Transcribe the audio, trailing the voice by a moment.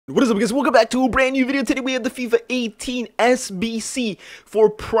What is up, guys? Welcome back to a brand new video. Today we have the FIFA 18 SBC for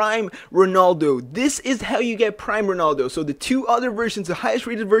Prime Ronaldo. This is how you get Prime Ronaldo. So the two other versions, the highest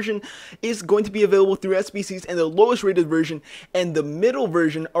rated version is going to be available through SBCs, and the lowest rated version and the middle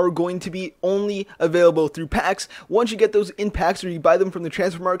version are going to be only available through packs. Once you get those in packs or you buy them from the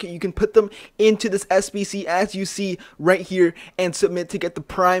transfer market, you can put them into this SBC as you see right here and submit to get the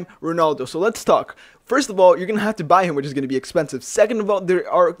Prime Ronaldo. So let's talk. First of all, you're going to have to buy him, which is going to be expensive. Second of all, there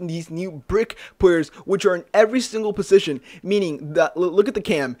are these new brick players, which are in every single position, meaning that, look at the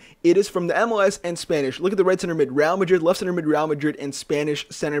cam. It is from the MLS and Spanish. Look at the right center mid, Real Madrid, left center mid, Real Madrid, and Spanish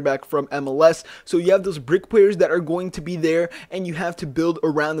center back from MLS. So you have those brick players that are going to be there, and you have to build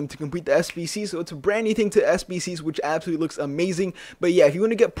around them to complete the SBC. So it's a brand new thing to SBCs, which absolutely looks amazing. But yeah, if you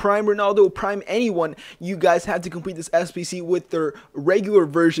want to get Prime Ronaldo, Prime anyone, you guys have to complete this SBC with their regular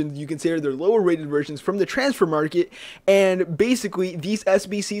versions. You can say their lower rated versions from the transfer market. And basically these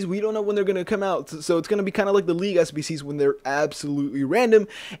SBCs, we don't know when they're going to come out, so it's going to be kind of like the league SBCs when they're absolutely random.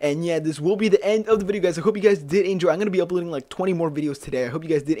 And yeah, this will be the end of the video, guys. I hope you guys did enjoy. I'm going to be uploading like 20 more videos today. I hope you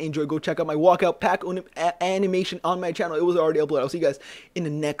guys did enjoy. Go check out my walkout pack animation on my channel. It was already uploaded. I'll see you guys in the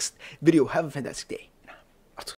next video. Have a fantastic day.